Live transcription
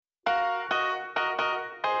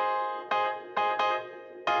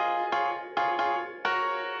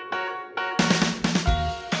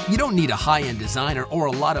You don't need a high-end designer or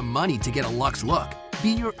a lot of money to get a luxe look.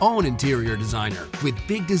 Be your own interior designer with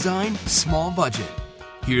big design, small budget.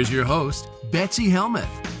 Here's your host, Betsy Helmuth.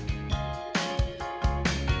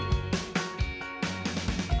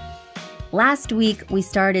 Last week, we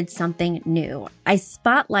started something new. I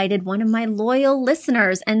spotlighted one of my loyal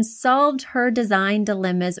listeners and solved her design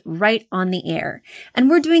dilemmas right on the air. And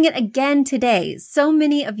we're doing it again today. So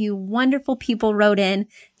many of you wonderful people wrote in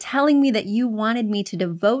telling me that you wanted me to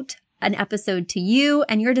devote an episode to you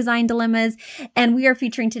and your design dilemmas. And we are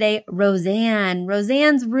featuring today Roseanne.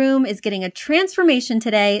 Roseanne's room is getting a transformation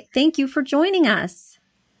today. Thank you for joining us.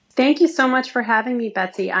 Thank you so much for having me,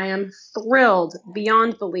 Betsy. I am thrilled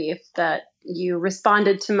beyond belief that you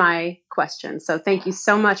responded to my question. So thank you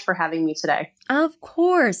so much for having me today. Of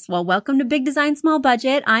course. Well, welcome to Big Design, Small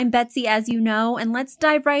Budget. I'm Betsy, as you know, and let's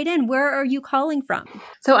dive right in. Where are you calling from?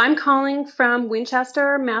 So I'm calling from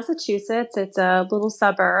Winchester, Massachusetts. It's a little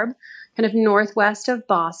suburb, kind of northwest of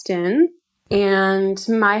Boston. And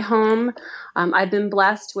my home, I've been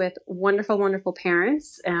blessed with wonderful, wonderful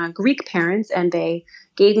parents, Greek parents, and they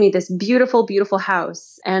gave me this beautiful, beautiful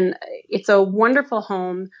house. And it's a wonderful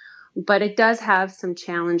home, but it does have some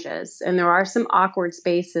challenges. And there are some awkward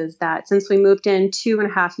spaces that since we moved in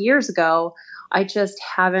 2.5 years ago, I just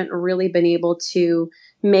haven't really been able to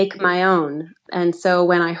make my own. And so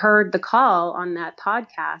when I heard the call on that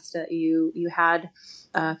podcast that you had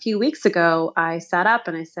a few weeks ago, I sat up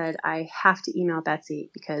and I said, I have to email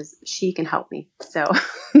Betsy because she can help me. So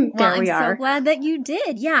there we are. I'm so glad that you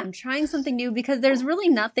did. Yeah, I'm trying something new because there's really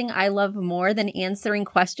nothing I love more than answering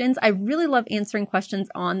questions. I really love answering questions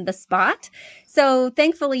on the spot. So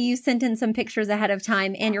thankfully you sent in some pictures ahead of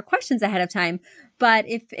time and your questions ahead of time. But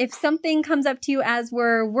if something comes up to you as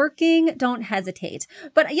we're working, don't hesitate.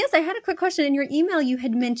 But yes, I had a quick question. In your email, you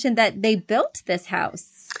had mentioned that they built this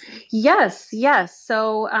house. Yes.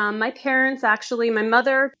 So my parents my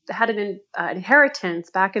mother had an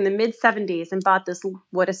inheritance back in the mid-'70s and bought this,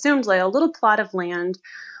 what assumed like a little plot of land.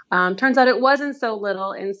 Turns out it wasn't so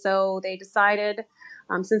little. And so they decided,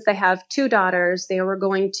 since they have 2 daughters, they were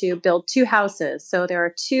going to build 2 houses. So there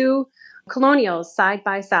are 2 colonials side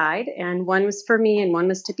by side, and one was for me and one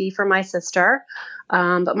was to be for my sister.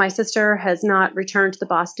 But my sister has not returned to the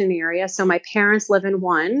Boston area. So my parents live in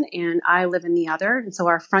one and I live in the other. And so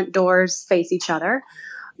our front doors face each other.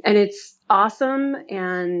 And it's awesome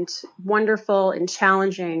and wonderful and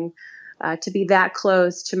challenging to be that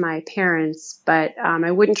close to my parents, but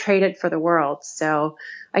I wouldn't trade it for the world. So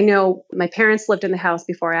I know my parents lived in the house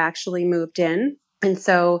before I actually moved in. And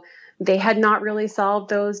so they had not really solved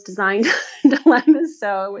those design dilemmas.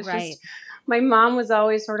 So it was just, my mom was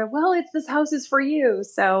always sort of, well, this house is for you.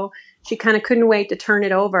 So she kind of couldn't wait to turn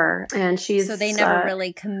it over. And so they never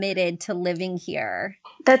really committed to living here.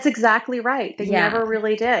 That's exactly right. They never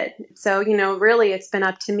really did. So, really it's been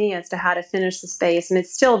up to me as to how to finish the space. And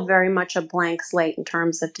it's still very much a blank slate in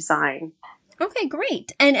terms of design. Okay,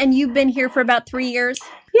 great. And you've been here for about 3 years?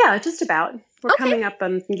 Yeah, just about. We're coming up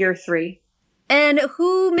on year 3. And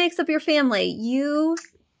who makes up your family? You?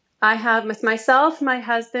 I have myself, my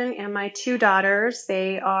husband, and my 2 daughters.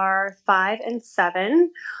 They are 5 and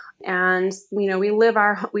 7. And, we live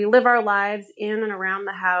our lives in and around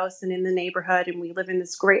the house and in the neighborhood. And we live in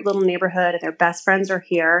this great little neighborhood and their best friends are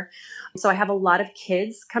here. So I have a lot of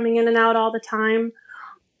kids coming in and out all the time.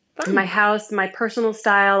 Fun. My house, my personal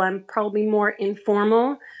style, I'm probably more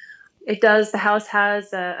informal. The house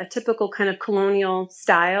has a typical kind of colonial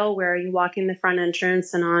style where you walk in the front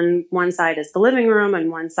entrance and on one side is the living room and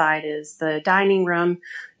one side is the dining room.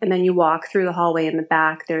 And then you walk through the hallway in the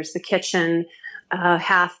back. There's the kitchen,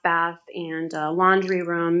 half bath and laundry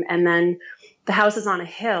room. And then the house is on a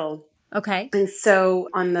hill. Okay. And so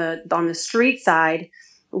on the street side,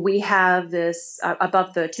 we have this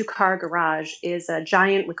above the 2-car garage is a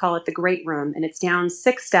giant, we call it the great room. And it's down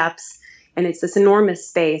 6 steps. And it's this enormous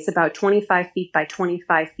space, about 25 feet by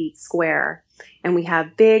 25 feet square. And we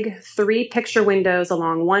have big 3 picture windows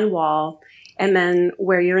along one wall. And then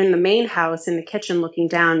where you're in the main house in the kitchen looking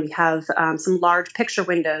down, we have some large picture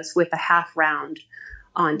windows with a half round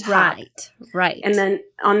on top. Right. And then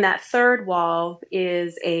on that 3rd wall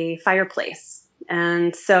is a fireplace.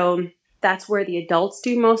 And so that's where the adults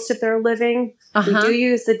do most of their living. We do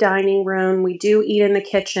use the dining room. We do eat in the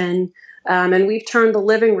kitchen. And we've turned the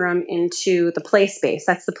living room into the play space.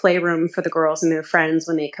 That's the playroom for the girls and their friends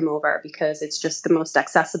when they come over because it's just the most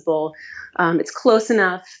accessible. It's close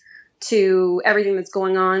enough to everything that's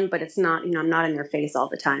going on, but it's not, I'm not in their face all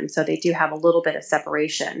the time. So they do have a little bit of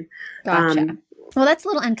separation. Gotcha. Well, that's a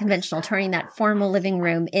little unconventional, turning that formal living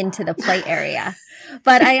room into the play area.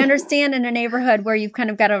 But I understand in a neighborhood where you've kind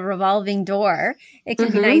of got a revolving door, it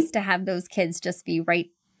can be nice to have those kids just be right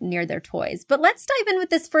near their toys. But let's dive in with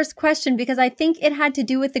this first question, because I think it had to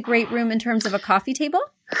do with the great room in terms of a coffee table.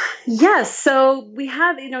 Yes. So we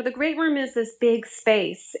have, the great room is this big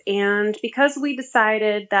space. And because we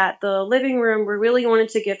decided that the living room, we really wanted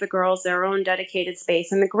to give the girls their own dedicated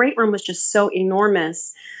space. And the great room was just so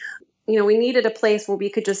enormous. We needed a place where we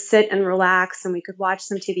could just sit and relax and we could watch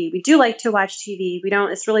some TV. We do like to watch TV.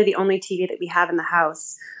 It's really the only TV that we have in the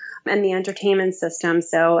house and the entertainment system.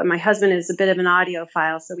 So, and my husband is a bit of an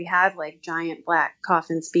audiophile. So we have like giant black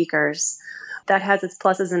coffin speakers. That has its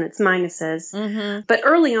pluses and its minuses. But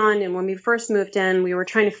early on, and when we first moved in, we were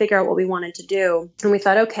trying to figure out what we wanted to do. And we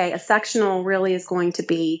thought, okay, a sectional really is going to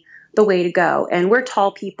be the way to go. And we're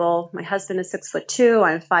tall people. My husband is 6'2".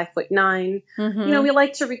 I'm 5'9". We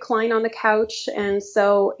like to recline on the couch. And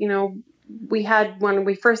so, we had, when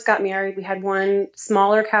we first got married, we had one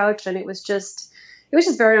smaller couch, and it was just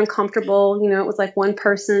very uncomfortable. It was like one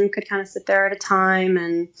person could kind of sit there at a time.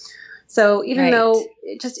 And so even though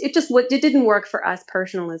it didn't work for us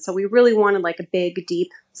personally. So we really wanted like a big,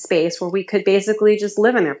 deep space where we could basically just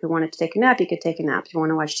live in there. If we wanted to take a nap, you could take a nap. If you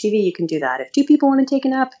want to watch TV, you can do that. If two people want to take a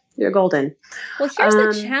nap, you're golden. Well, here's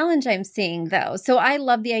the challenge I'm seeing, though. So I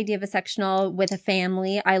love the idea of a sectional with a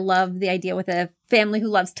family. I love the idea with a family who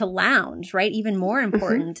loves to lounge, right? Even more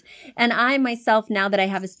important. And I myself, now that I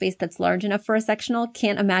have a space that's large enough for a sectional,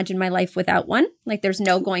 can't imagine my life without one. Like there's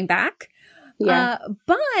no going back. Yeah.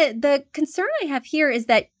 But the concern I have here is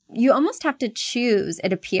that you almost have to choose,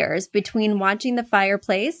 it appears, between watching the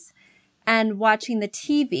fireplace and watching the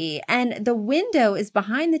TV. And the window is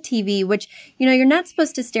behind the TV, which, you're not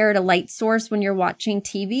supposed to stare at a light source when you're watching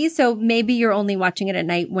TV. So maybe you're only watching it at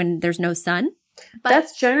night when there's no sun. But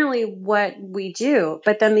that's generally what we do.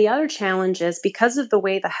 But then the other challenge is because of the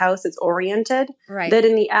way the house is oriented, that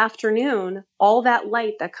in the afternoon, all that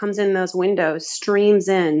light that comes in those windows streams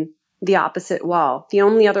in the opposite wall. The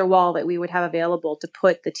only other wall that we would have available to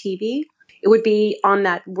put the TV, it would be on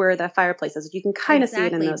that where the fireplace is. You can kind of see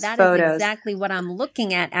it in those photos. That is exactly what I'm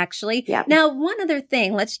looking at, actually. Yep. Now, one other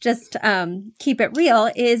thing, let's just keep it real,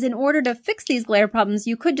 is in order to fix these glare problems,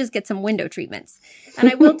 you could just get some window treatments. And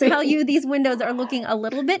I will tell you, these windows are looking a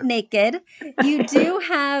little bit naked. You do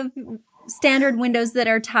have standard windows that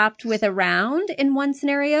are topped with a round in one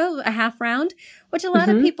scenario, a half round, which a lot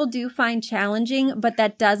of people do find challenging, but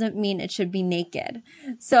that doesn't mean it should be naked.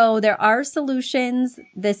 So there are solutions.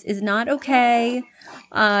 This is not okay.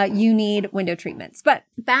 You need window treatments. But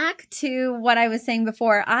back to what I was saying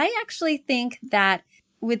before, I actually think that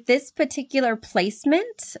with this particular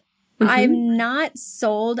placement, I'm not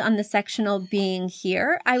sold on the sectional being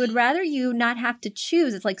here. I would rather you not have to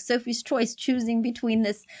choose. It's like Sophie's Choice, choosing between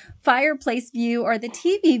this fireplace view or the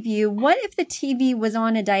TV view. What if the TV was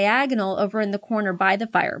on a diagonal over in the corner by the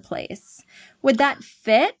fireplace? Would that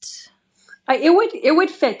fit? It would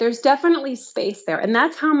fit. There's definitely space there. And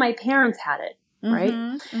that's how my parents had it. Right.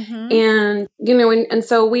 And, and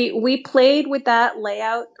so we played with that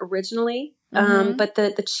layout originally. But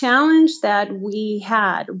the challenge that we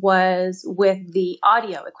had was with the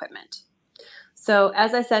audio equipment. So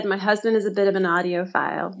as I said, my husband is a bit of an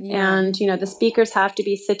audiophile and, the speakers have to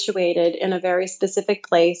be situated in a very specific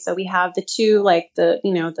place. So we have the two, like the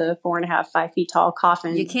 4.5, 5 feet tall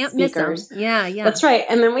coffin You can't speakers. miss them. Yeah. That's right.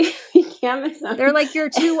 And then we can't miss them. They're like your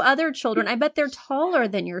two other children. I bet they're taller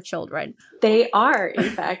than your children. They are, in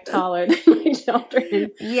fact, taller than my children.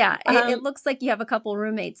 Yeah. It looks like you have a couple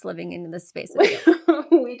roommates living in this space with you.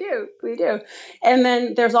 We do. And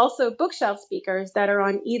then there's also bookshelf speakers that are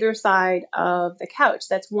on either side of the couch.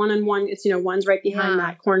 That's one on one. It's, one's right behind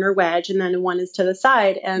that corner wedge and then one is to the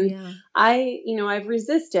side. And I've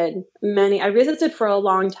resisted for a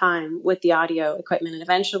long time with the audio equipment, and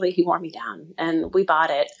eventually he wore me down and we bought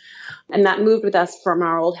it. And that moved with us from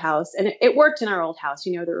our old house. And it worked in our old house.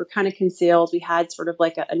 They were kind of concealed. We had sort of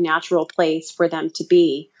like a natural place for them to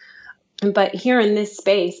be. But here in this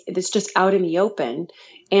space, it's just out in the open.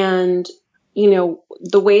 And,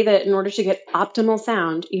 the way that in order to get optimal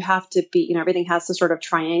sound, you have to be, everything has to sort of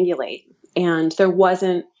triangulate. And there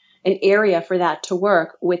wasn't an area for that to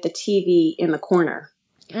work with the TV in the corner.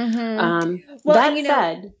 That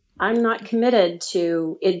said, I'm not committed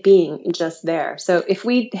to it being just there. So if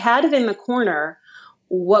we had it in the corner,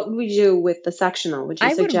 what would we do with the sectional? Would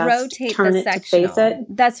you suggest turn it to face it?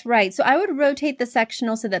 That's right. So I would rotate the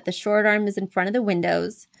sectional so that the short arm is in front of the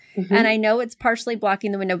windows. And I know it's partially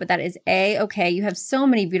blocking the window, but that is okay. You have so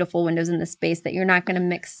many beautiful windows in this space that you're not going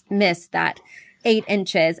to miss that 8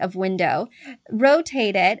 inches of window,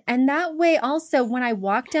 rotate it. And that way also, when I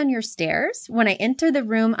walk down your stairs, when I enter the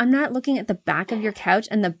room, I'm not looking at the back of your couch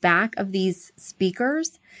and the back of these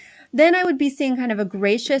speakers. Then I would be seeing kind of a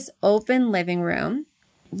gracious, open living room.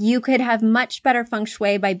 You could have much better feng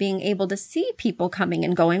shui by being able to see people coming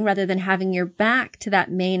and going rather than having your back to that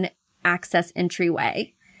main access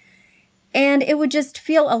entryway. And it would just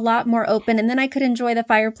feel a lot more open. And then I could enjoy the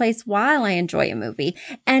fireplace while I enjoy a movie.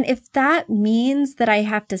 And if that means that I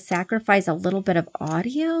have to sacrifice a little bit of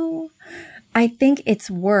audio, I think it's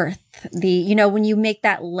worth when you make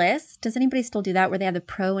that list. Does anybody still do that where they have the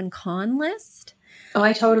pro and con list? Oh,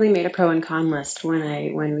 I totally made a pro and con list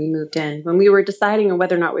when we moved in. When we were deciding on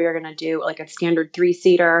whether or not we were going to do like a standard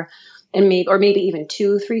 3-seater and maybe even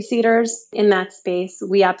 2 3-seaters in that space,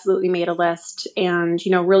 we absolutely made a list. And,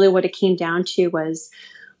 really what it came down to was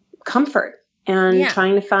comfort and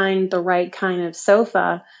trying to find the right kind of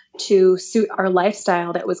sofa to suit our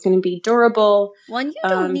lifestyle that was going to be durable. Well, and you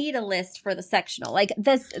don't need a list for the sectional. Like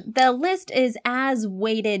the list is as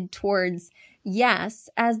weighted towards yes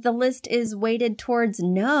as the list is weighted towards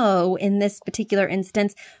no in this particular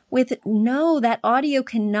instance. With no, that audio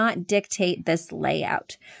cannot dictate this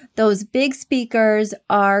layout. Those big speakers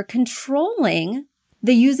are controlling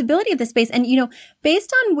the usability of the space. And,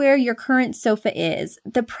 based on where your current sofa is,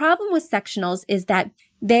 the problem with sectionals is that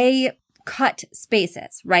they cut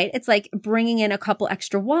spaces, right? It's like bringing in a couple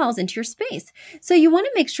extra walls into your space. So you want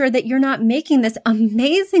to make sure that you're not making this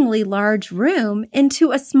amazingly large room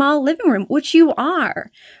into a small living room, which you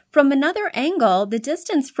are. From another angle, the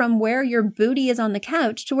distance from where your booty is on the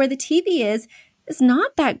couch to where the TV is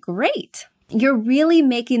not that great. You're really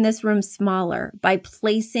making this room smaller by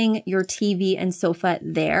placing your TV and sofa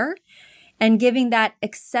there and giving that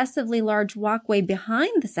excessively large walkway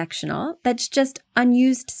behind the sectional that's just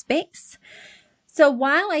unused space. So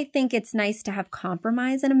while I think it's nice to have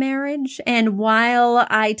compromise in a marriage, and while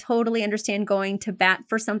I totally understand going to bat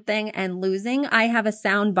for something and losing, I have a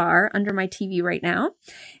sound bar under my TV right now.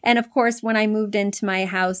 And of course, when I moved into my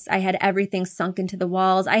house, I had everything sunk into the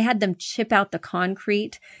walls. I had them chip out the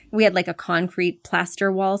concrete. We had like a concrete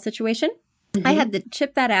plaster wall situation. Mm-hmm. I had to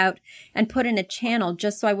chip that out and put in a channel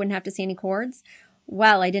just so I wouldn't have to see any cords.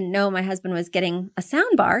 Well, I didn't know my husband was getting a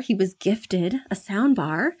sound bar. He was gifted a sound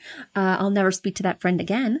bar. I'll never speak to that friend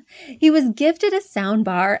again. He was gifted a sound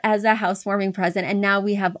bar as a housewarming present. And now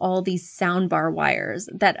we have all these sound bar wires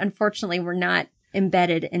that unfortunately were not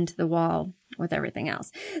embedded into the wall with everything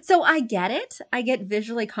else. So I get it. I get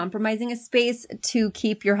visually compromising a space to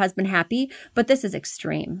keep your husband happy, but this is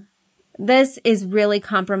extreme. This is really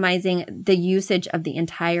compromising the usage of the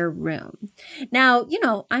entire room. Now,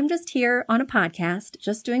 I'm just here on a podcast,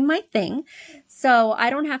 just doing my thing. So I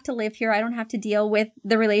don't have to live here. I don't have to deal with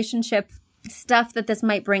the relationship stuff that this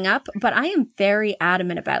might bring up, but I am very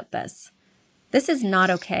adamant about this. This is not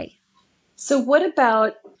okay. So what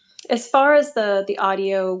about, as far as the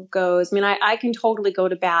audio goes, I can totally go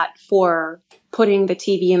to bat for putting the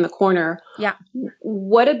TV in the corner. Yeah.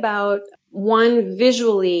 What about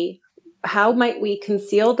visually? How might we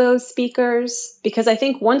conceal those speakers? Because I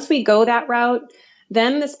think once we go that route,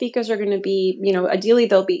 then the speakers are going to be, ideally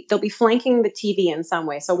they'll be flanking the TV in some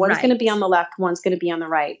way. So one's going to be on the left, one's going to be on the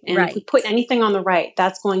right. And if we put anything on the right,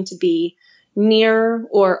 that's going to be near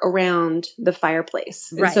or around the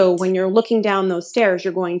fireplace. Right. So when you're looking down those stairs,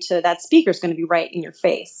 that speaker's going to be right in your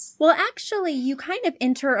face. Well, actually, you kind of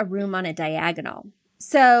enter a room on a diagonal.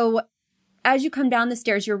 So as you come down the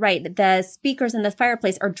stairs, you're right. The speakers in the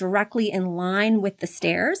fireplace are directly in line with the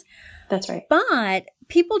stairs. That's right. But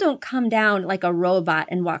people don't come down like a robot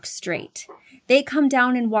and walk straight. They come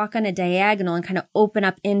down and walk on a diagonal and kind of open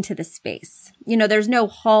up into the space. There's no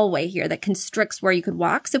hallway here that constricts where you could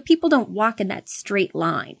walk. So people don't walk in that straight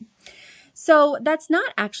line. So that's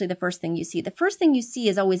not actually the first thing you see. The first thing you see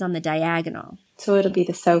is always on the diagonal. So it'll be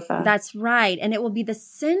the sofa. That's right. And it will be the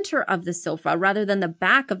center of the sofa rather than the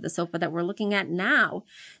back of the sofa that we're looking at now.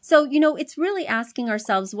 So, it's really asking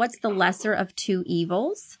ourselves, what's the lesser of two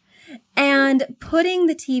evils? And putting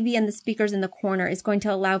the TV and the speakers in the corner is going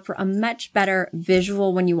to allow for a much better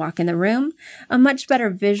visual when you walk in the room, a much better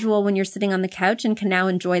visual when you're sitting on the couch and can now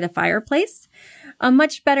enjoy the fireplace, a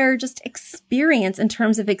much better just experience in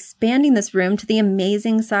terms of expanding this room to the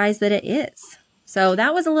amazing size that it is. So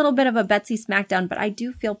that was a little bit of a Betsy smackdown, but I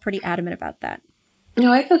do feel pretty adamant about that.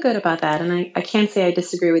 No, I feel good about that. And I can't say I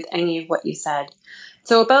disagree with any of what you said.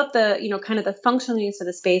 So about the, kind of the functional use of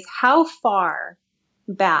the space, how far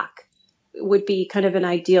back would be kind of an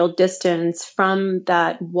ideal distance from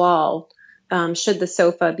that wall should the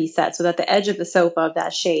sofa be set, so that the edge of the sofa of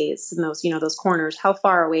that chaise and those, those corners, how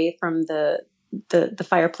far away from the the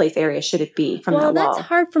fireplace area should it be from that wall? Well, that's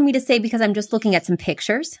hard for me to say because I'm just looking at some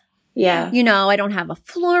pictures. Yeah. I don't have a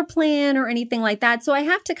floor plan or anything like that. So I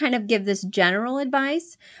have to kind of give this general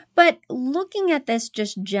advice. But looking at this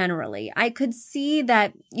just generally, I could see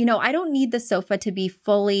that, I don't need the sofa to be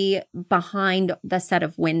fully behind the set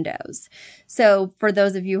of windows. So for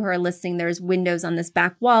those of you who are listening, there's windows on this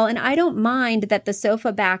back wall. And I don't mind that the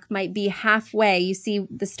sofa back might be halfway. You see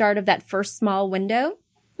the start of that first small window?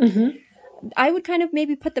 Mm-hmm. I would kind of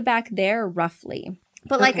maybe put the back there roughly.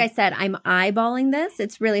 But like I said, I'm eyeballing this.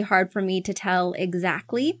 It's really hard for me to tell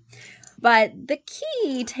exactly. But the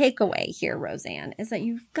key takeaway here, Roseanne, is that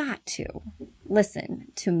you've got to listen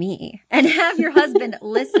to me and have your husband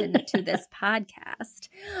listen to this podcast.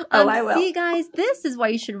 I will. See, guys, this is why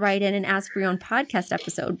you should write in and ask for your own podcast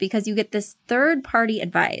episode, because you get this third-party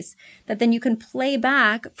advice that then you can play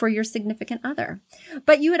back for your significant other.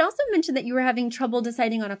 But you had also mentioned that you were having trouble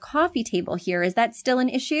deciding on a coffee table here. Is that still an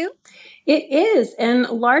issue? It is, and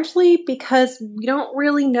largely because we don't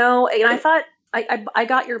really know. And I thought, I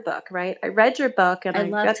got your book, right? I read your book and I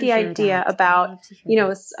got the idea about,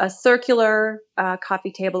 a circular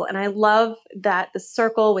coffee table. And I love that the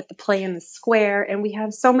circle with the play in the square. And we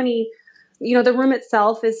have so many, the room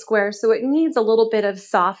itself is square. So it needs a little bit of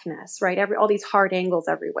softness, right? All these hard angles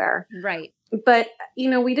everywhere. Right. But, we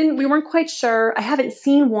weren't quite sure. I haven't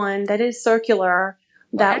seen one that is circular.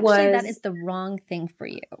 That is the wrong thing for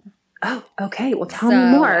you. Oh, okay. Well, tell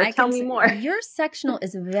me more. Tell me more. Your sectional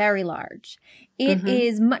is very large. It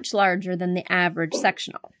is much larger than the average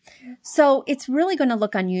sectional. So it's really going to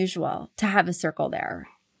look unusual to have a circle there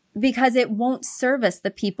because it won't service the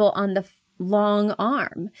people on the long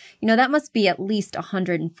arm. That must be at least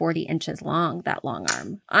 140 inches long, that long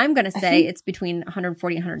arm. I'm going to say it's between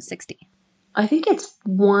 140 and 160. I think it's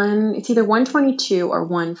either 122 or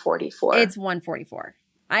 144. It's 144.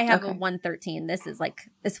 I have a 113.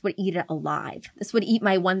 This would eat it alive. This would eat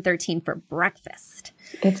my 113 for breakfast.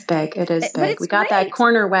 It's big. It is big. We got that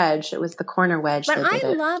corner wedge. It was the corner wedge. But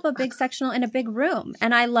I love a big sectional in a big room.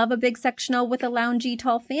 And I love a big sectional with a loungy,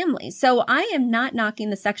 tall family. So I am not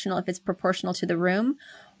knocking the sectional if it's proportional to the room.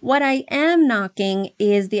 What I am knocking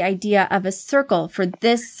is the idea of a circle for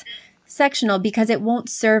this sectional because it won't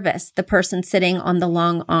service the person sitting on the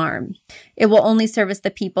long arm. It will only service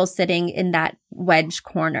the people sitting in that wedge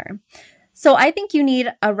corner. So I think you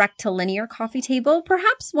need a rectilinear coffee table,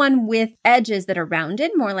 perhaps one with edges that are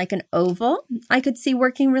rounded, more like an oval. I could see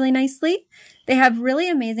working really nicely. They have really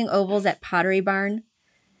amazing ovals at Pottery Barn,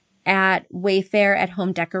 at Wayfair, at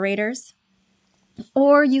Home Decorators.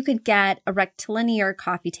 Or you could get a rectilinear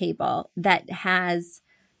coffee table that has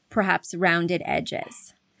perhaps rounded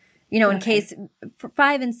edges. In case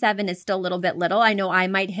 5 and 7 is still a little bit little. I know I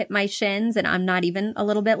might hit my shins and I'm not even a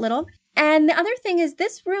little bit little. And the other thing is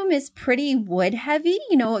this room is pretty wood heavy.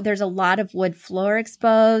 There's a lot of wood floor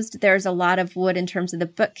exposed. There's a lot of wood in terms of the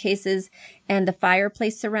bookcases and the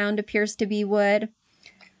fireplace surround appears to be wood.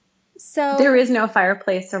 So there is no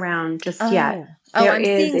fireplace around just yet. I'm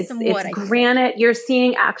seeing some wood. It's granite. You're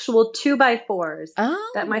seeing actual 2x4s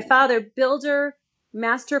that my father, builder,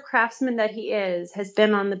 master craftsman that he is, has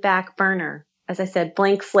been on the back burner. As I said,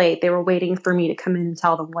 blank slate. They were waiting for me to come in and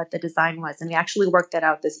tell them what the design was. And we actually worked that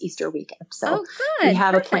out this Easter weekend. So good. We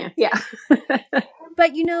have a plan. Yeah.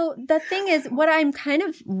 But the thing is, what I'm kind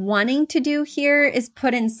of wanting to do here is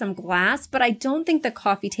put in some glass, but I don't think the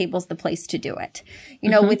coffee table's the place to do it.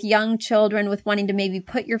 With young children, with wanting to maybe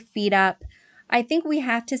put your feet up, I think we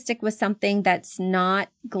have to stick with something that's not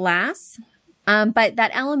glass. But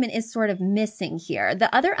that element is sort of missing here.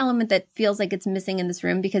 The other element that feels like it's missing in this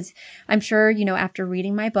room, because I'm sure, after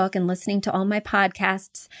reading my book and listening to all my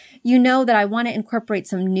podcasts, that I want to incorporate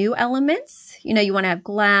some new elements. You want to have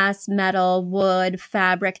glass, metal, wood,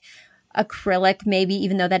 fabric, acrylic, maybe,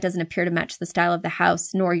 even though that doesn't appear to match the style of the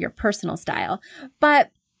house nor your personal style.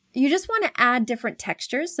 But you just want to add different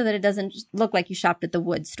textures so that it doesn't look like you shopped at the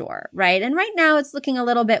wood store, right? And right now it's looking a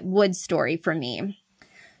little bit wood story for me.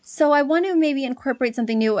 So I want to maybe incorporate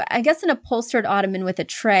something new. I guess an upholstered ottoman with a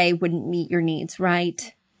tray wouldn't meet your needs,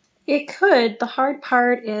 right? It could. The hard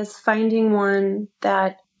part is finding one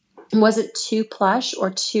that wasn't too plush or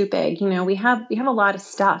too big. We have a lot of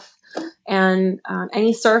stuff, and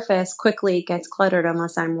any surface quickly gets cluttered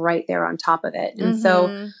unless I'm right there on top of it. And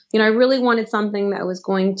so, I really wanted something that was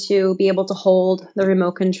going to be able to hold the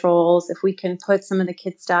remote controls. If we can put some of the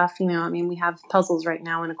kid stuff, we have puzzles right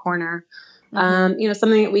now in a corner.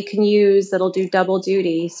 Something that we can use that'll do double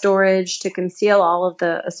duty, storage to conceal all of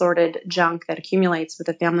the assorted junk that accumulates with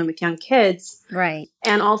a family with young kids. Right.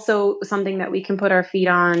 And also something that we can put our feet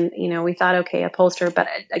on. We thought, okay, upholster. But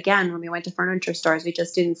again, when we went to furniture stores, we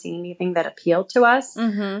just didn't see anything that appealed to us.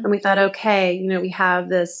 And we thought, okay, we have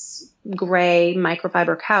this gray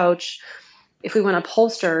microfiber couch. If we went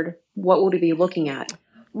upholstered, what would we be looking at?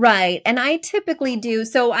 Right. And I typically do.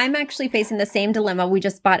 So I'm actually facing the same dilemma. We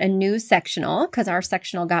just bought a new sectional because our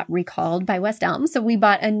sectional got recalled by West Elm. So we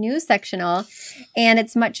bought a new sectional and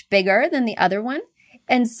it's much bigger than the other one.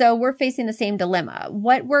 And so we're facing the same dilemma.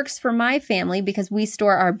 What works for my family, because we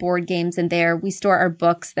store our board games in there, we store our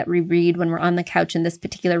books that we read when we're on the couch in this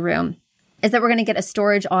particular room, is that we're going to get a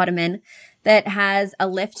storage ottoman that has a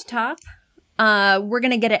lift top. We're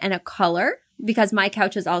going to get it in a color, because my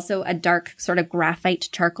couch is also a dark sort of graphite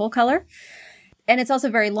charcoal color. And it's also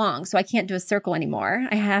very long, so I can't do a circle anymore.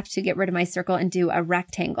 I have to get rid of my circle and do a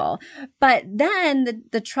rectangle. But then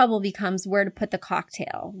the trouble becomes where to put the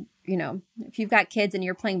cocktail. If you've got kids and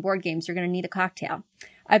you're playing board games, you're going to need a cocktail.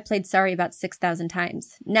 I've played Sorry about 6,000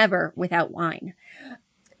 times, never without wine.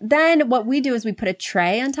 Then what we do is we put a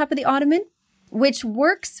tray on top of the ottoman, which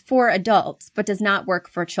works for adults, but does not work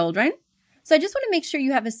for children. So I just want to make sure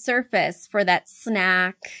you have a surface for that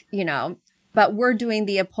snack, but we're doing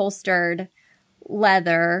the upholstered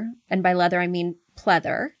leather, and by leather I mean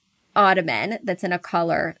pleather, ottoman that's in a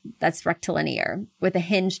color that's rectilinear with a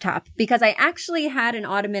hinge top, because I actually had an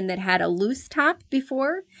ottoman that had a loose top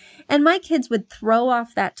before, and my kids would throw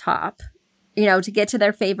off that top, to get to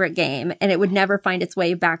their favorite game, and it would never find its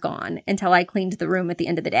way back on until I cleaned the room at the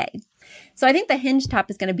end of the day. So I think the hinge top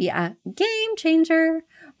is going to be a game changer.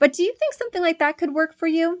 But do you think something like that could work for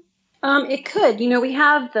you? It could. We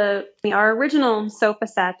have our original sofa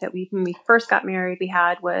set that when we first got married, we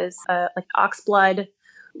had was like oxblood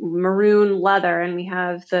maroon leather, and we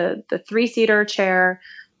have the 3-seater chair.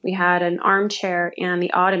 We had an armchair and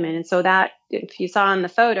the ottoman. And so that, if you saw in the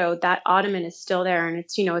photo, that ottoman is still there, and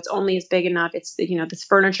it's it's only as big enough. It's this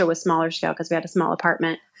furniture was smaller scale because we had a small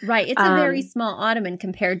apartment. Right. It's a very small ottoman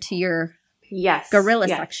compared to your gorilla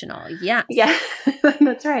sectional. Yeah. Yeah,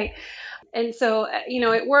 that's right. And so,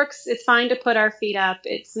 it works. It's fine to put our feet up.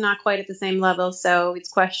 It's not quite at the same level, so it's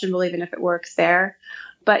questionable even if it works there.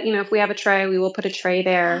 But, if we have a tray, we will put a tray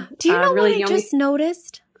there. Do you know what I just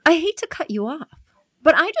noticed? I hate to cut you off,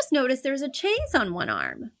 but I just noticed there's a chaise on one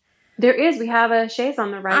arm. There is. We have a chaise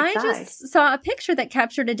on the right side. I just saw a picture that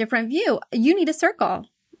captured a different view. You need a circle.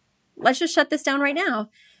 Let's just shut this down right now.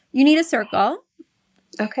 You need a circle.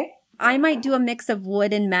 Okay. I might do a mix of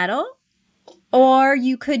wood and metal, or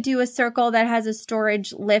you could do a circle that has a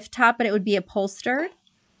storage lift top, but it would be upholstered.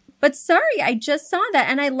 But sorry, I just saw that.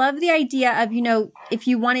 And I love the idea of, if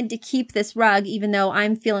you wanted to keep this rug, even though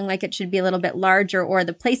I'm feeling like it should be a little bit larger or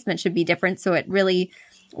the placement should be different. So it really,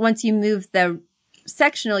 once you move the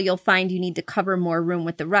sectional, you'll find you need to cover more room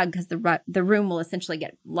with the rug because the room will essentially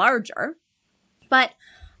get larger. But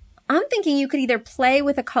I'm thinking you could either play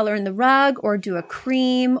with a color in the rug or do a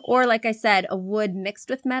cream or, like I said, a wood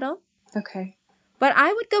mixed with metal. Okay. But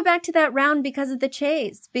I would go back to that round because of the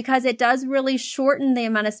chaise, because it does really shorten the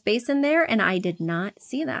amount of space in there, and I did not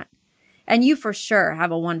see that. And you for sure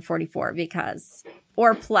have a 144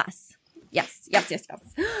 or plus. Yes.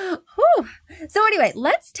 Whew. So anyway,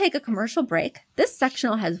 let's take a commercial break. This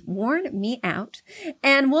sectional has worn me out,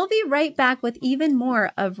 and we'll be right back with even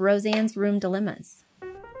more of Roseanne's Room Dilemmas.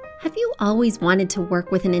 Have you always wanted to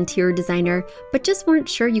work with an interior designer, but just weren't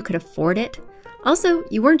sure you could afford it? Also,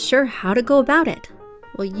 you weren't sure how to go about it?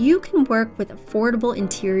 Well, you can work with affordable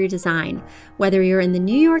interior design. Whether you're in the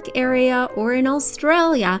New York area or in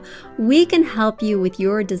Australia, we can help you with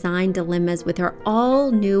your design dilemmas with our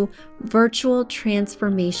all-new virtual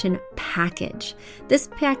transformation package. This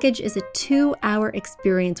package is a 2-hour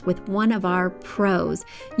experience with one of our pros.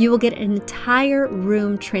 You will get an entire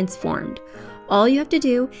room transformed. All you have to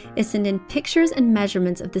do is send in pictures and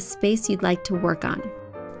measurements of the space you'd like to work on.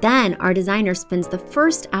 Then our designer spends the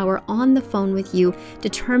first hour on the phone with you,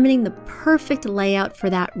 determining the perfect layout for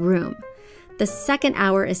that room. The second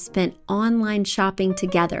hour is spent online shopping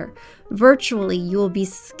together. Virtually, you will be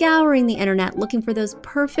scouring the internet looking for those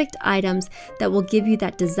perfect items that will give you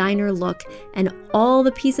that designer look, and all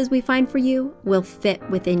the pieces we find for you will fit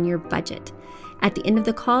within your budget. At the end of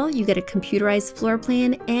the call, you get a computerized floor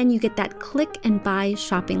plan and you get that click and buy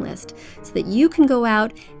shopping list so that you can go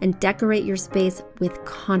out and decorate your space with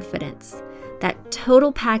confidence. That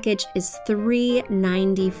total package is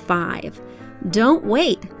 $395. Don't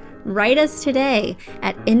wait. Write us today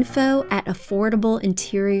at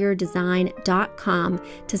info@affordableinteriordesign.com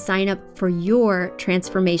to sign up for your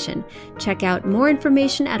transformation. Check out more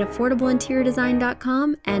information at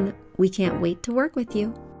affordableinteriordesign.com, and we can't wait to work with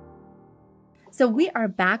you. So we are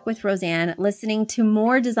back with Roseanne, listening to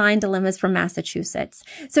more design dilemmas from Massachusetts.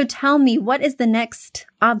 So tell me, what is the next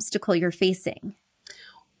obstacle you're facing?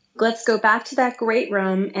 Let's go back to that great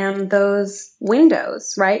room and those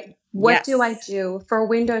windows, right? What Yes. do I do for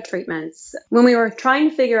window treatments? When we were trying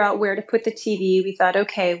to figure out where to put the TV, we thought,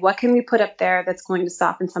 okay, what can we put up there that's going to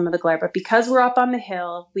soften some of the glare? But because we're up on the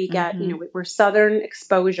hill, we get, we're southern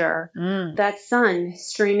exposure. That sun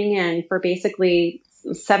streaming in for basically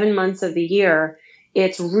 7 months of the year,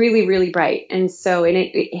 it's really, really bright. And so it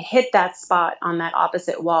hit that spot on that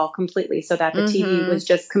opposite wall completely, so that the TV was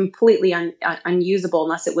just completely unusable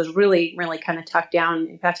unless it was really, really kind of tucked down.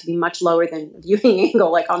 It had to be much lower than the viewing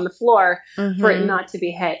angle, like on the floor, for it not to be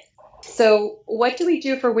hit. So what do we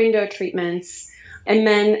do for window treatments? And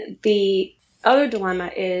then the other dilemma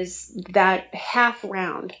is that half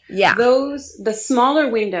round. Yeah. The smaller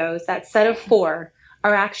windows, that set of 4,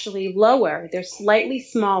 are actually lower. They're slightly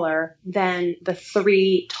smaller than the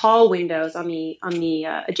 3 tall windows on the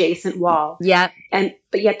adjacent wall. Yeah.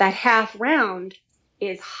 But yet that half round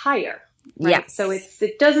is higher. Right? Yes. So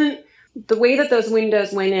it doesn't, the way that those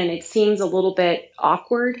windows went in, it seems a little bit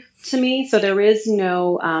awkward to me. So there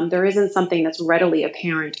isn't something that's readily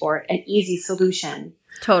apparent or an easy solution.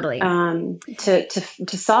 Totally. To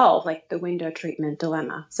solve like the window treatment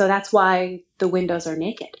dilemma. So that's why the windows are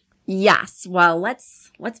naked. Yes. Well,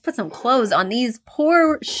 let's put some clothes on these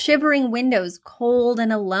poor shivering windows, cold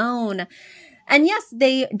and alone. And yes,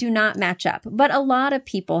 they do not match up, but a lot of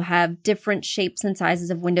people have different shapes and sizes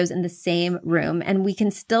of windows in the same room, and we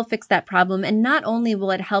can still fix that problem. And not only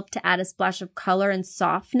will it help to add a splash of color and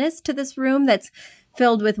softness to this room that's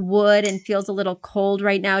filled with wood and feels a little cold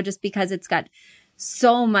right now just because it's got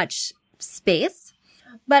so much space,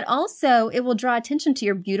 but also it will draw attention to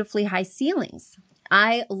your beautifully high ceilings.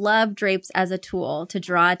 I love drapes as a tool to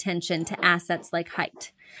draw attention to assets like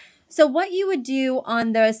height. So what you would do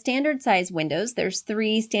on the standard size windows, there's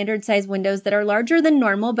 3 standard size windows that are larger than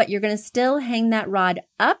normal, but you're going to still hang that rod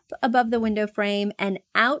up above the window frame and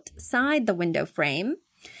outside the window frame.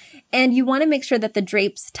 And you want to make sure that the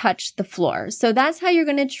drapes touch the floor. So that's how you're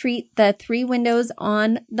going to treat the 3 windows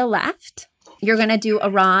on the left. You're going to do a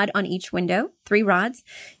rod on each window, 3 rods.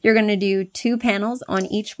 You're going to do 2 panels on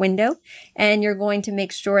each window, and you're going to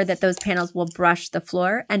make sure that those panels will brush the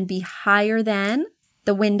floor and be higher than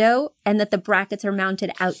the window and that the brackets are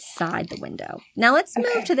mounted outside the window. Now let's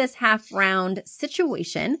move to this half round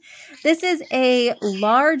situation. This is a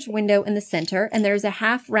large window in the center, and there's a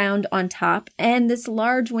half round on top, and this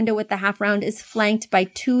large window with the half round is flanked by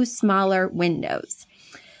 2 smaller windows.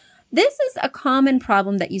 This is a common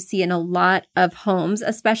problem that you see in a lot of homes,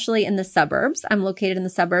 especially in the suburbs. I'm located in the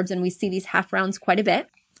suburbs, and we see these half rounds quite a bit,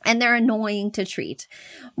 and they're annoying to treat.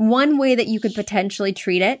 One way that you could potentially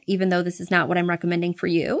treat it, even though this is not what I'm recommending for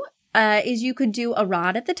you, is you could do a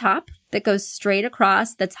rod at the top that goes straight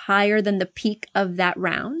across, that's higher than the peak of that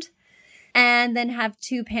round, and then have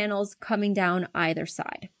 2 panels coming down either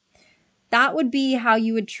side. That would be how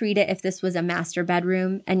you would treat it if this was a master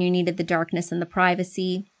bedroom and you needed the darkness and the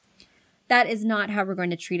privacy. That is not how we're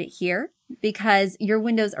going to treat it here, because your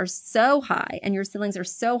windows are so high and your ceilings are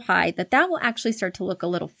so high that will actually start to look a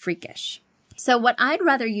little freakish. So what I'd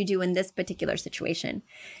rather you do in this particular situation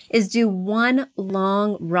is do one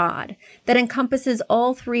long rod that encompasses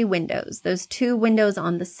all 3 windows, those 2 windows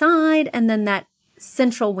on the side and then that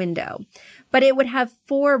central window. But it would have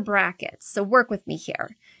 4 brackets. So work with me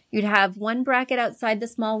here. You'd have 1 bracket outside the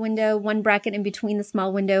small window, 1 bracket in between the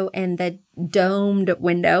small window and the domed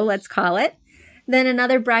window, let's call it. Then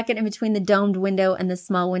another bracket in between the domed window and the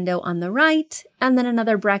small window on the right, and then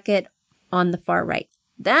another bracket on the far right.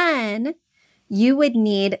 Then you would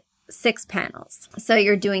need 6 panels. So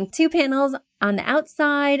you're doing 2 panels on the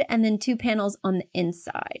outside and then 2 panels on the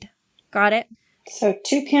inside. Got it? So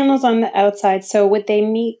 2 panels on the outside. So would they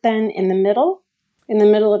meet then in the middle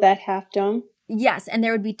of that half dome? Yes, and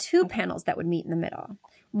there would be 2 panels that would meet in the middle.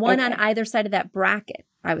 One on either side of that bracket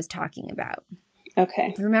I was talking about.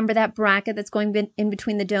 Okay. Remember that bracket that's going in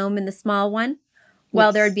between the dome and the small one? Well,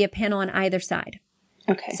 yes. There would be a panel on either side.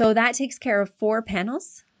 Okay. So that takes care of 4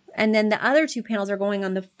 panels. And then the other 2 panels are going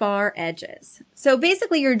on the far edges. So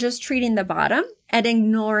basically, you're just treating the bottom and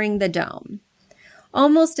ignoring the dome.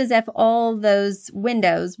 Almost as if all those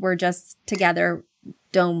windows were just together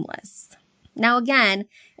domeless. Now, again,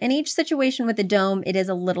 in each situation with the dome, it is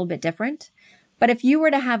a little bit different. But if you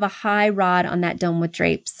were to have a high rod on that dome with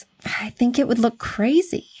drapes, I think it would look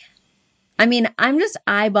crazy. I mean, I'm just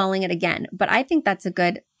eyeballing it again, but I think that's a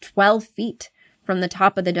good 12 feet from the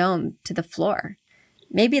top of the dome to the floor.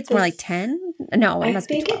 Maybe it's more like 10? No, it must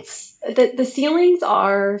be 12. I think the ceilings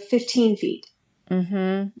are 15 feet.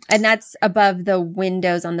 Mm-hmm. And that's above the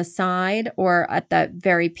windows on the side or at the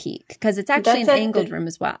very peak? Because it's actually an angled room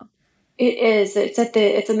as well. It is.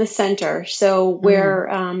 It's in the center. So where,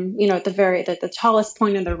 at the tallest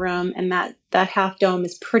point of the room, and that half dome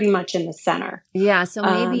is pretty much in the center. Yeah. So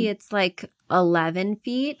maybe it's like 11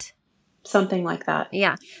 feet. Something like that.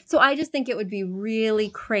 Yeah. So I just think it would be really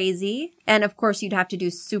crazy. And of course, you'd have to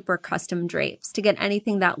do super custom drapes to get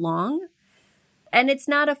anything that long. And it's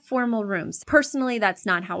not a formal room. Personally, that's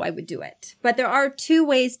not how I would do it. But there are 2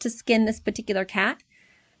 ways to skin this particular cat,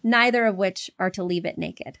 neither of which are to leave it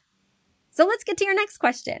naked. So let's get to your next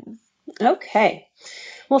question. Okay.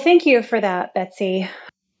 Well, thank you for that, Betsy.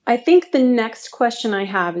 I think the next question I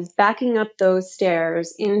have is backing up those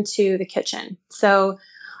stairs into the kitchen. So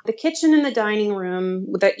the kitchen and the dining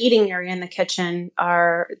room, the eating area and the kitchen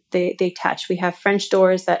they touch. We have French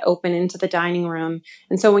doors that open into the dining room.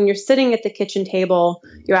 And so when you're sitting at the kitchen table,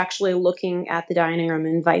 you're actually looking at the dining room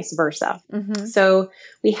and vice versa. Mm-hmm. So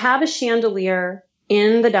we have a chandelier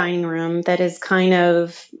in the dining room that is kind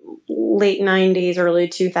of late 90s, early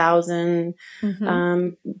 2000,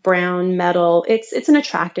 brown metal. It's an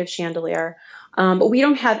attractive chandelier. But we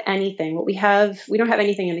don't have anything. We don't have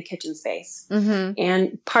anything in the kitchen space. Mm-hmm.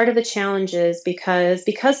 And part of the challenge is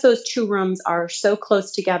because those 2 rooms are so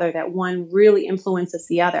close together that one really influences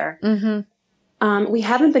the other. Mm-hmm. We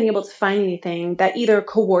haven't been able to find anything that either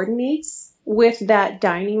coordinates with that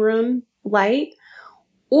dining room light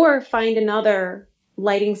or find another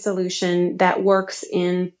lighting solution that works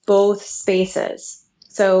in both spaces.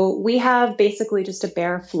 So we have basically just a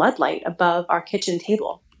bare floodlight above our kitchen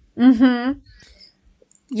table. Mm-hmm.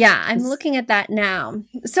 Yeah, I'm looking at that now.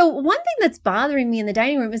 So one thing that's bothering me in the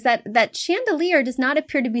dining room is that chandelier does not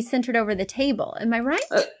appear to be centered over the table. Am I right?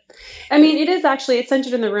 I mean, it is actually, it's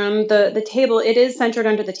centered in the room. The table, it is centered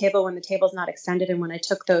under the table when the table's not extended. And when I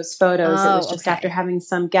took those photos, it was just after having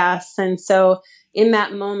some guests. And so in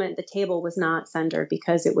that moment, the table was not centered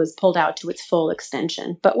because it was pulled out to its full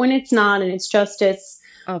extension. But when it's not, and it's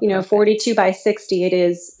 42 by 60, it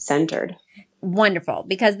is centered. Wonderful.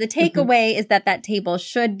 Because the takeaway is that table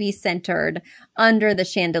should be centered under the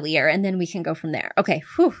chandelier, and then we can go from there. Okay.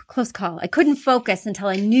 Whew, close call. I couldn't focus until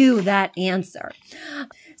I knew that answer.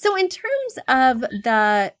 So in terms of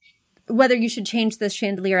whether you should change the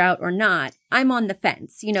chandelier out or not, I'm on the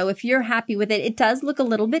fence. If you're happy with it, it does look a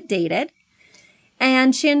little bit dated,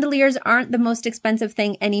 and chandeliers aren't the most expensive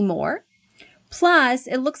thing anymore. Plus,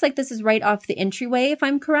 it looks like this is right off the entryway, if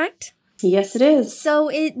I'm correct. Yes, it is. So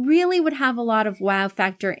it really would have a lot of wow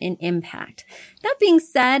factor and impact. That being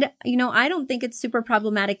said, I don't think it's super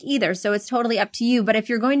problematic either. So it's totally up to you. But if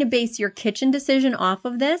you're going to base your kitchen decision off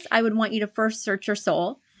of this, I would want you to first search your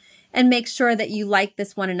soul and make sure that you like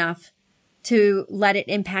this one enough to let it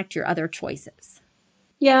impact your other choices.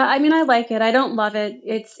 Yeah, I mean, I like it. I don't love it.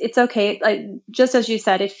 It's okay. Just as you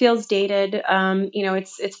said, it feels dated.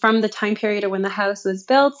 It's from the time period of when the house was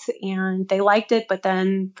built, and they liked it. But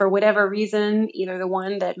then, for whatever reason, either the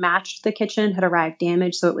one that matched the kitchen had arrived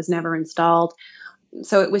damaged, so it was never installed.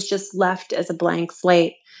 So it was just left as a blank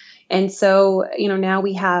slate. And so, now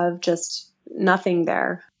we have just nothing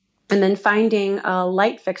there. And then finding a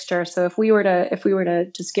light fixture. So if we were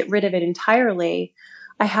to just get rid of it entirely,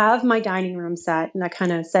 I have my dining room set, and that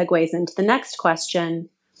kind of segues into the next question.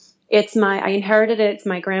 I inherited it. It's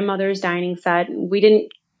my grandmother's dining set. We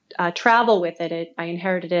didn't travel with it. I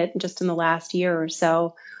inherited it just in the last year or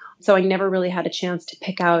so. So I never really had a chance to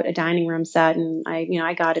pick out a dining room set. And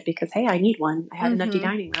I got it because, hey, I need one. I had an empty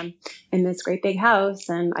dining room in this great big house,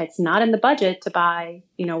 and it's not in the budget to buy,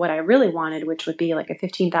 what I really wanted, which would be like a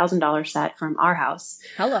 $15,000 set from our house.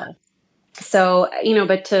 Hello. So,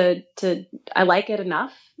 but I like it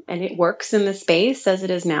enough, and it works in the space as it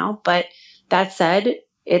is now. But that said,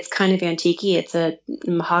 it's kind of antique-y. It's a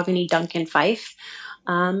mahogany Duncan Fife.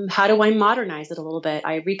 How do I modernize it a little bit?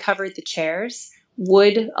 I recovered the chairs.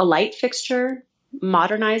 Would a light fixture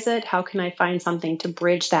modernize it? How can I find something to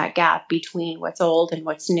bridge that gap between what's old and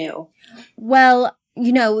what's new? Well,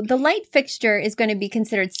 the light fixture is going to be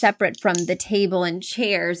considered separate from the table and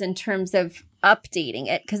chairs in terms of updating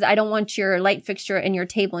it, because I don't want your light fixture and your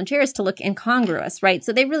table and chairs to look incongruous, right?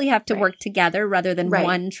 So they really have to work together rather than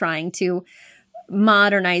one trying to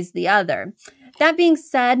modernize the other. That being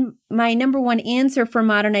said, my number one answer for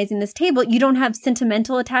modernizing this table, you don't have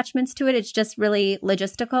sentimental attachments to it. It's just really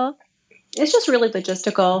logistical. It's just really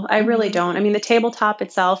logistical. I really Mm-hmm. don't. I mean, the tabletop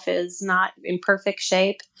itself is not in perfect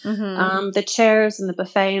shape. Mm-hmm. The chairs and the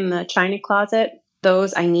buffet and the china closet,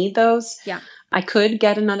 those, I need those. Yeah. I could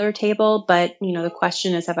get another table, but, the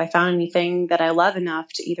question is, have I found anything that I love enough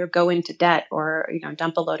to either go into debt or,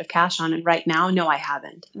 dump a load of cash on it right now? No, I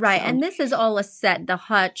haven't. Right. So, And this is all a set, the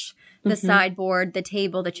hutch, the sideboard, the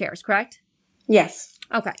table, the chairs, correct? yes.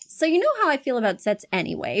 Okay. So you know how I feel about sets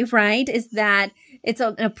anyway, right? Is that it's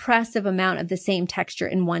an oppressive amount of the same texture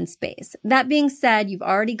in one space. That being said, you've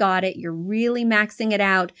already got it. You're really maxing it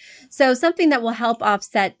out. So something that will help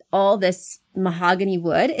offset all this mahogany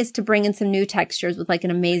wood is to bring in some new textures with like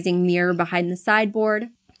an amazing mirror behind the sideboard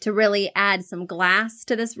to really add some glass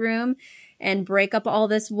to this room and break up all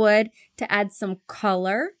this wood, to add some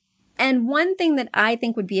color. And one thing that I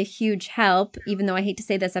think would be a huge help, even though I hate to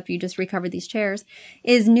say this after you just recovered these chairs,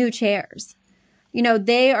 is new chairs.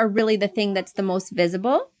 They are really the thing that's the most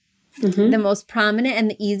visible, the most prominent, and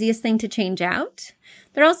the easiest thing to change out.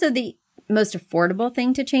 They're also the most affordable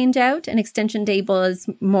thing to change out. An extension table is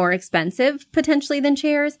more expensive potentially than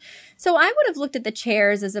chairs. So I would have looked at the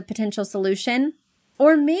chairs as a potential solution,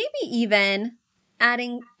 or maybe even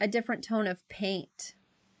adding a different tone of paint.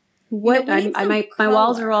 My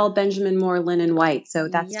walls are all Benjamin Moore linen white, so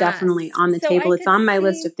that's definitely on the table. It's on my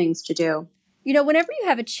list of things to do. Whenever you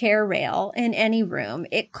have a chair rail in any room,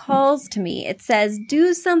 it calls to me. It says,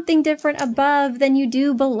 do something different above than you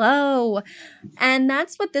do below. And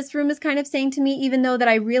that's what this room is kind of saying to me, even though that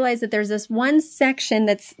I realize that there's this one section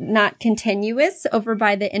that's not continuous over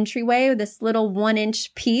by the entryway, this little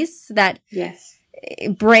 1-inch piece that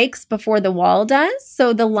it breaks before the wall does.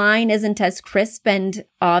 So the line isn't as crisp and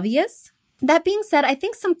obvious. That being said, I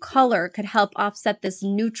think some color could help offset this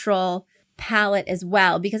neutral palette as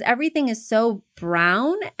well, because everything is so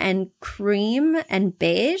brown and cream and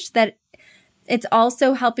beige that it's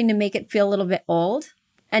also helping to make it feel a little bit old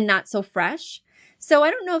and not so fresh. So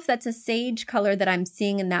I don't know if that's a sage color that I'm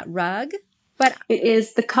seeing in that rug. But it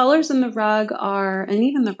is. The colors in the rug are, and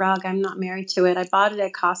even the rug, I'm not married to it. I bought it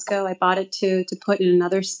at Costco. I bought it to put in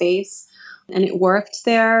another space, and it worked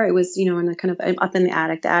there. It was, in the kind of up in the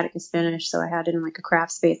attic. The attic is finished, so I had it in like a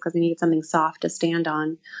craft space because we needed something soft to stand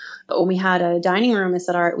on. But when we had a dining room, I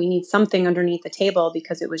said, all right, we need something underneath the table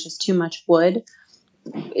because it was just too much wood.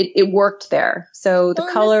 It worked there. So the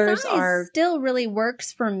colors still really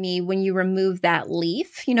works for me when you remove that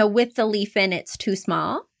leaf. With the leaf in, it's too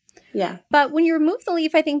small. Yeah. But when you remove the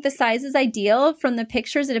leaf, I think the size is ideal. From the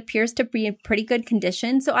pictures, it appears to be in pretty good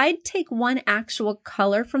condition. So I'd take one actual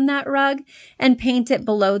color from that rug and paint it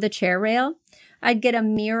below the chair rail. I'd get a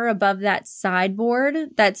mirror above that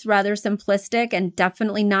sideboard that's rather simplistic and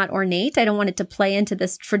definitely not ornate. I don't want it to play into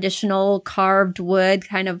this traditional carved wood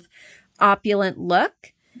kind of opulent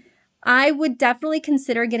look. I would definitely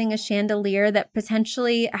consider getting a chandelier that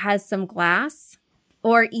potentially has some glass,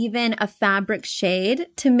 or even a fabric shade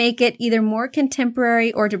to make it either more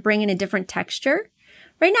contemporary or to bring in a different texture.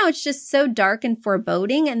 Right now, it's just so dark and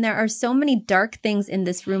foreboding, and there are so many dark things in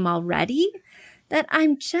this room already that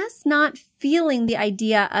I'm just not feeling the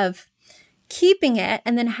idea of keeping it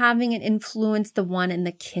and then having it influence the one in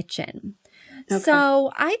the kitchen. Okay.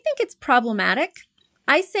 So I think it's problematic.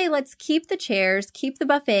 I say let's keep the chairs, keep the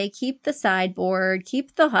buffet, keep the sideboard,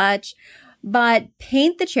 keep the hutch, but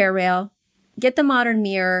paint the chair rail, get the modern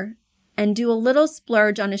mirror, and do a little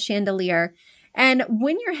splurge on a chandelier. And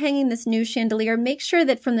when you're hanging this new chandelier, make sure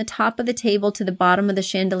that from the top of the table to the bottom of the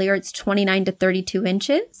chandelier, it's 29 to 32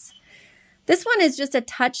 inches. This one is just a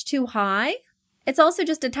touch too high. It's also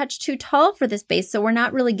just a touch too tall for this base, so we're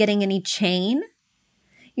not really getting any chain.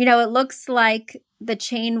 It looks like the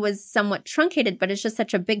chain was somewhat truncated, but it's just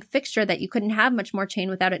such a big fixture that you couldn't have much more chain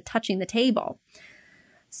without it touching the table.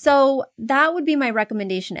 So that would be my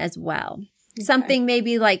recommendation as well. Okay. Something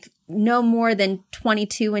maybe like no more than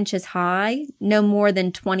 22 inches high, no more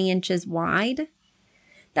than 20 inches wide.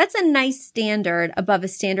 That's a nice standard above a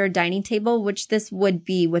standard dining table, which this would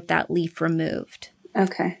be with that leaf removed.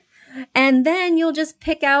 Okay. And then you'll just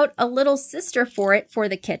pick out a little sister for it for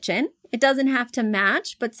the kitchen. It doesn't have to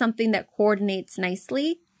match, but something that coordinates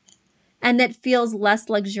nicely and that feels less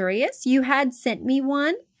luxurious. You had sent me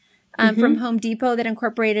one from Home Depot that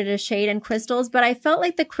incorporated a shade and crystals, but I felt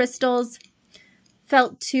like the crystals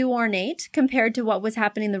felt too ornate compared to what was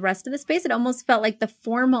happening in the rest of the space. It almost felt like the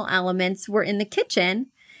formal elements were in the kitchen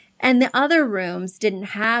and the other rooms didn't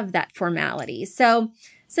have that formality. So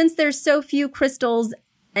since there's so few crystals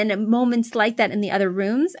and moments like that in the other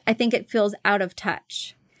rooms, I think it feels out of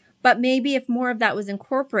touch. But maybe if more of that was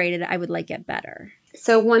incorporated, I would like it better.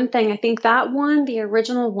 So one thing, I think that one, the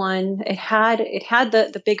original one, it had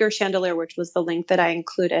the bigger chandelier, which was the link that I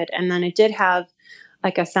included. And then it did have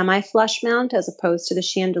like a semi-flush mount as opposed to the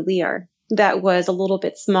chandelier that was a little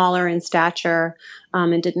bit smaller in stature,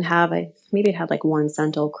 and didn't have maybe it had like one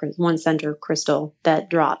center crystal that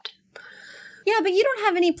dropped. Yeah, but you don't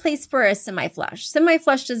have any place for a semi-flush.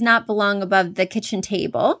 Semi-flush does not belong above the kitchen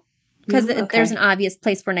table because there's an obvious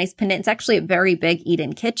place for a nice pendant. It's actually a very big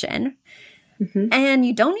eat-in kitchen. Mm-hmm. And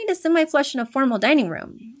you don't need a semi-flush in a formal dining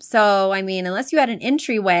room. So, I mean, unless you had an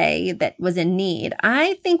entryway that was in need,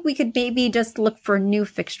 I think we could maybe just look for a new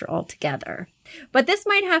fixture altogether. But this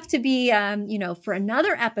might have to be, for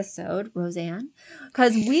another episode, Roseanne,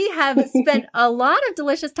 because we have spent a lot of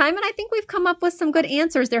delicious time, and I think we've come up with some good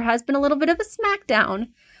answers. There has been a little bit of a smackdown,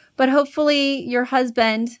 but hopefully your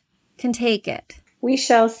husband can take it. We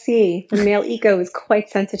shall see. The male ego is quite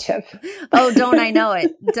sensitive. Oh, don't I know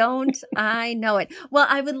it? Don't I know it? Well,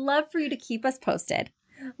 I would love for you to keep us posted.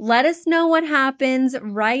 Let us know what happens.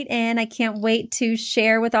 Write in. I can't wait to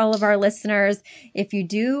share with all of our listeners. If you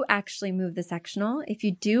do actually move the sectional, if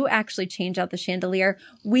you do actually change out the chandelier,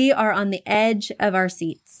 we are on the edge of our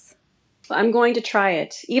seats. I'm going to try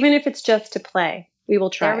it. Even if it's just to play, we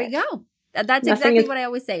will try it. There we go. That's exactly what I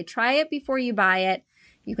always say. Try it before you buy it.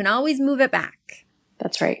 You can always move it back.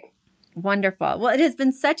 That's right. Wonderful. Well, it has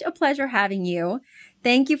been such a pleasure having you.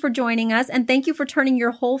 Thank you for joining us, and thank you for turning your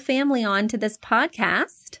whole family on to this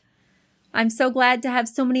podcast. I'm so glad to have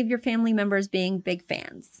so many of your family members being big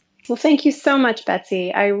fans. Well, thank you so much,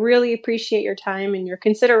 Betsy. I really appreciate your time and your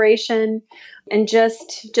consideration and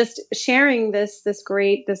just sharing this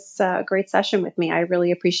great session with me. I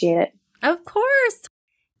really appreciate it. Of course.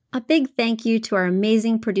 A big thank you to our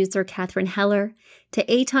amazing producer, Catherine Heller, to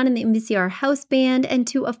Aton and the MBCR House Band, and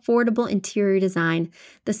to Affordable Interior Design,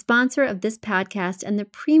 the sponsor of this podcast and the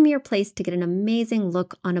premier place to get an amazing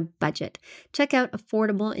look on a budget. Check out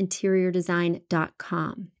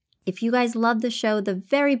affordableinteriordesign.com. If you guys love the show, the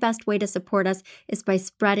very best way to support us is by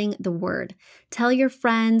spreading the word. Tell your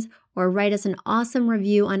friends or write us an awesome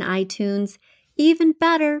review on iTunes. Even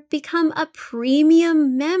better, become a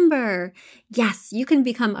premium member. Yes, you can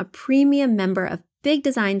become a premium member of Big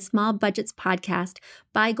Design Small Budgets podcast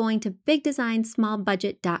by going to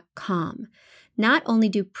bigdesignsmallbudget.com. Not only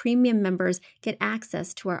do premium members get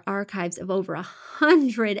access to our archives of over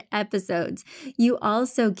 100 episodes, you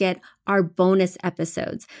also get our bonus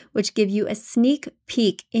episodes, which give you a sneak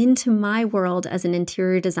peek into my world as an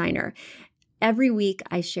interior designer. Every week,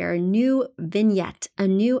 I share a new vignette, a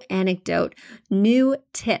new anecdote, new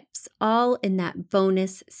tips, all in that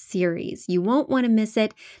bonus series. You won't want to miss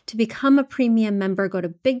it. To become a premium member, go to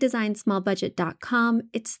bigdesignsmallbudget.com.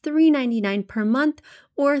 It's $3.99 per month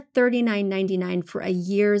or $39.99 for a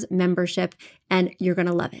year's membership, and you're going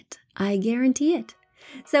to love it. I guarantee it.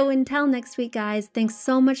 So until next week, guys, thanks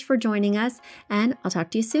so much for joining us, and I'll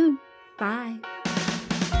talk to you soon. Bye.